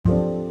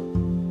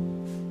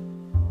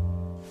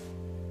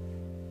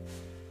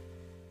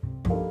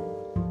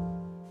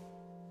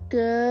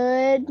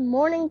Good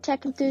morning,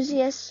 tech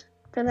enthusiasts.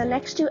 For the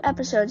next 2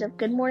 episodes of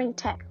Good Morning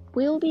Tech,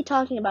 we will be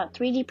talking about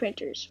 3D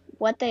printers,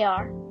 what they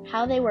are,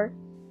 how they work,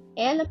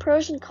 and the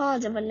pros and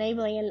cons of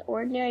enabling an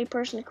ordinary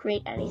person to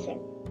create anything.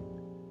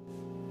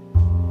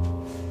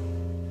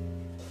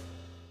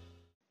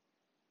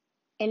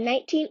 In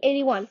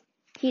 1981,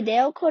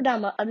 Hideo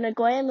Kodama of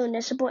Nagoya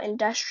Municipal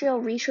Industrial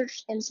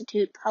Research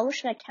Institute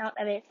published an account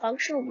of a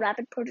functional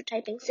rapid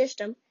prototyping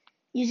system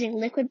using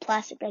liquid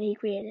plastic that he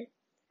created.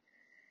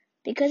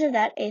 Because of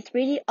that, a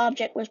 3D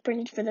object was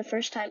printed for the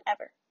first time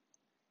ever.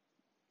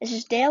 This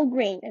is Dale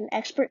Green, an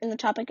expert in the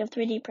topic of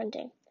 3D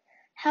printing.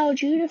 How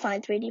would you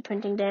define 3D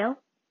printing, Dale?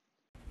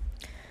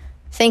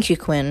 Thank you,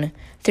 Quinn.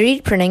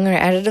 3D printing, or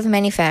additive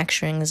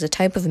manufacturing, is a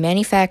type of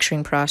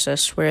manufacturing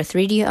process where a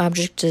 3D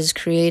object is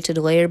created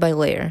layer by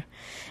layer.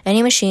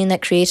 Any machine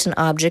that creates an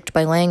object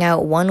by laying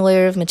out one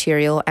layer of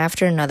material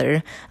after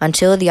another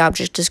until the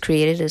object is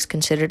created is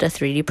considered a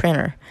 3D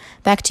printer.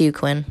 Back to you,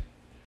 Quinn.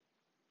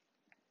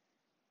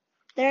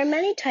 There are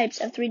many types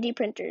of 3D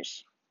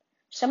printers.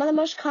 Some of the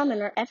most common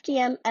are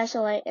FDM,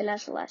 SLA, and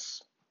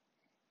SLS.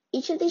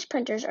 Each of these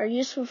printers are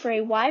useful for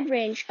a wide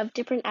range of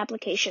different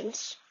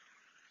applications.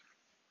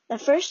 The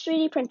first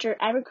 3D printer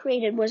ever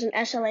created was an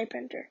SLA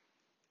printer.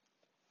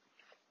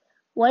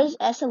 What is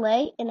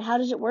SLA and how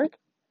does it work?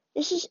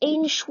 This is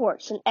Aiden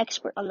Schwartz, an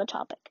expert on the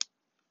topic.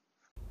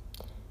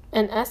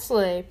 An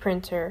SLA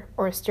printer,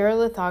 or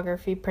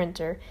stereolithography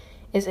printer,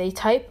 is a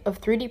type of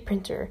 3D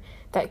printer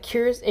that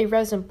cures a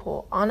resin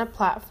pool on a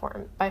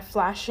platform by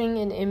flashing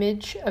an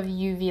image of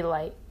UV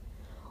light.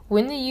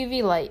 When the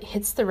UV light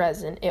hits the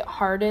resin, it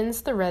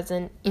hardens the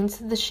resin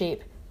into the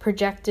shape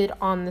projected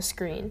on the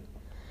screen.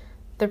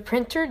 The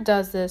printer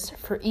does this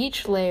for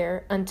each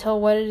layer until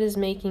what it is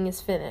making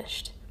is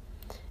finished.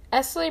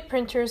 SLA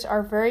printers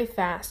are very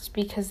fast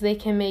because they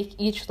can make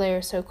each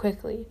layer so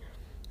quickly,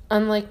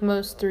 unlike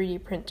most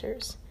 3D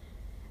printers.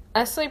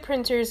 SLA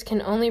printers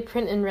can only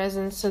print in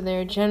resin, so they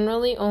are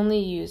generally only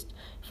used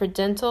for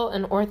dental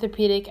and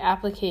orthopedic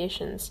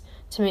applications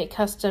to make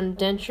custom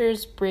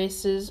dentures,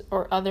 braces,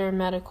 or other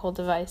medical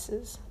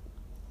devices.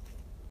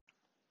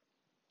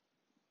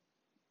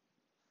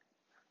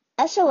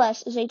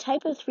 SLS is a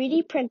type of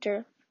 3D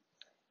printer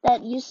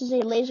that uses a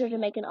laser to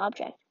make an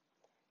object.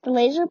 The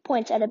laser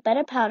points at a bed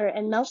of powder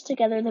and melts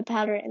together the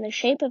powder in the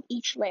shape of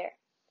each layer.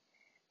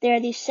 They are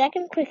the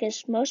second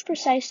quickest, most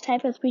precise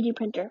type of 3D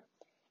printer,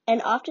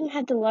 and often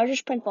have the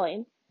largest print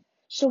volume.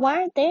 So why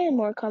aren't they in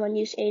more common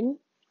use, Aiden?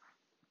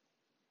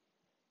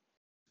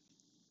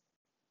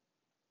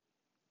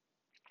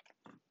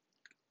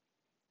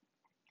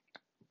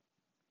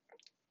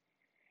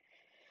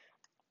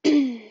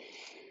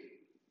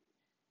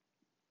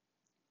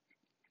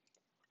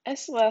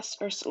 SLS,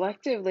 or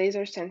selective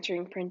laser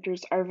sintering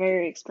printers, are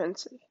very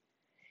expensive.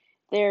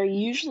 They are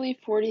usually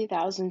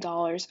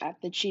 $40,000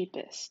 at the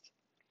cheapest.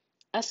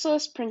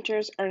 SLS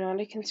printers are not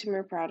a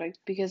consumer product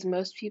because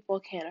most people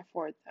can't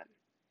afford them.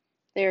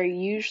 They are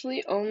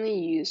usually only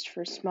used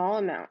for small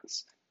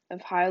amounts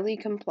of highly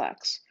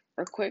complex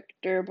or quick,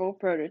 durable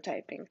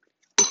prototyping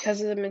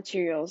because of the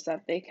materials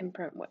that they can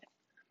print with.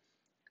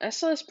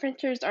 SLS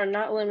printers are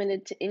not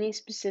limited to any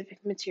specific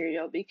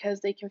material because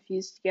they can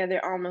fuse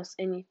together almost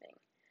anything,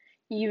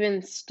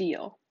 even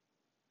steel.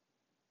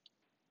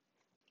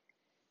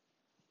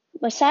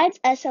 Besides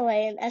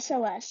SLA and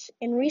SLS,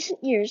 in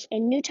recent years, a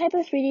new type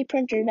of 3D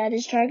printer that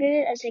is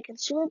targeted as a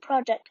consumer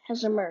project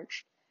has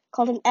emerged,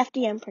 called an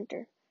FDM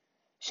printer.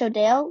 So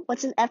Dale,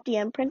 what's an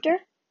FDM printer?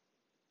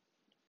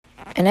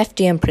 An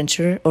FDM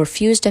printer, or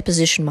fused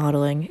deposition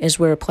modeling, is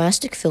where a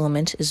plastic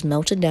filament is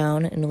melted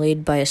down and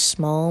laid by a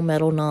small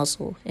metal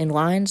nozzle in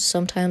lines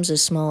sometimes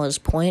as small as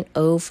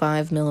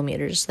 0.05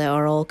 millimeters that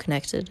are all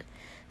connected.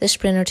 This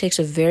printer takes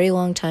a very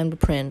long time to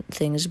print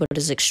things, but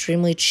is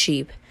extremely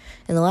cheap.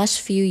 In the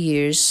last few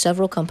years,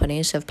 several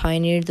companies have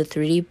pioneered the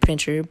 3D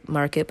printer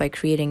market by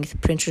creating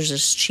printers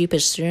as cheap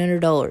as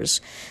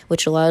 $300,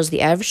 which allows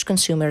the average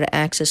consumer to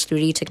access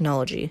 3D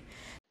technology.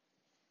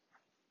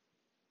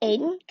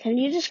 Aiden, can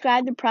you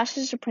describe the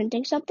process of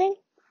printing something?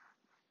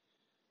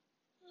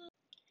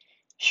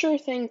 Sure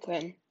thing,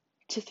 Quinn.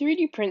 To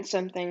 3D print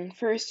something,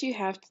 first you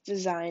have to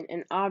design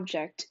an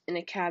object in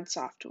a CAD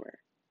software,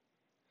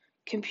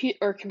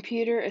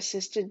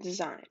 computer-assisted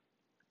design,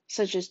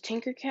 such as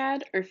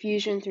Tinkercad or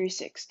Fusion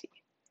 360.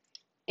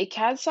 A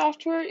CAD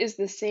software is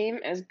the same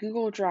as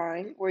Google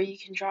Drawing, where you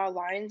can draw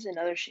lines and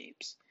other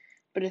shapes,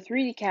 but a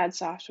 3D CAD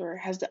software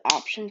has the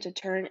option to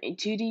turn a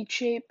 2D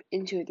shape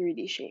into a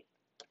 3D shape.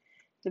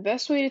 The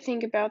best way to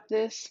think about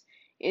this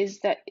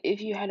is that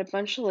if you had a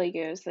bunch of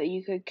Legos that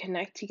you could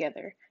connect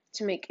together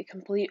to make a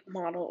complete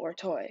model or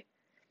toy.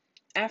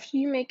 After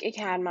you make a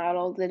CAD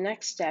model, the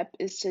next step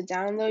is to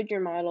download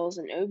your models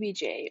in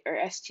OBJ or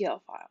STL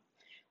file,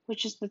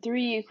 which is the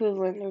 3D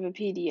equivalent of a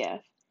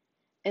PDF,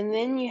 and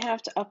then you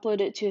have to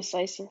upload it to a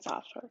slicing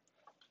software.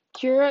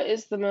 Cura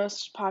is the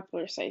most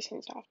popular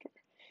slicing software.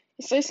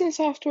 A slicing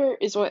software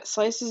is what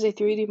slices a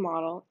 3D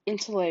model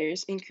into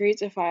layers and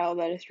creates a file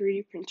that a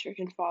 3D printer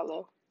can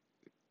follow.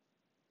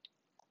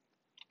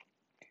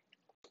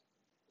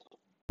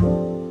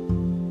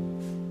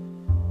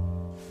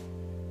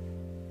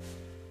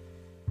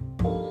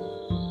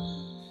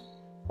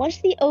 Once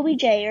the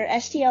OBJ or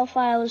STL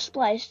file is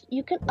spliced,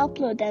 you can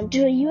upload them to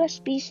a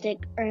USB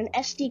stick or an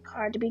SD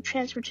card to be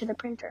transferred to the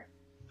printer.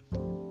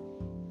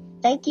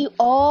 Thank you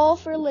all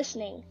for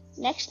listening.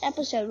 Next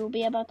episode will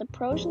be about the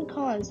pros and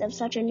cons of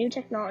such a new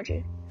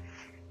technology.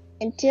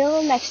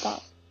 Until next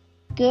time,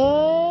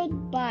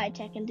 goodbye,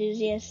 tech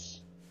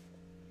enthusiasts.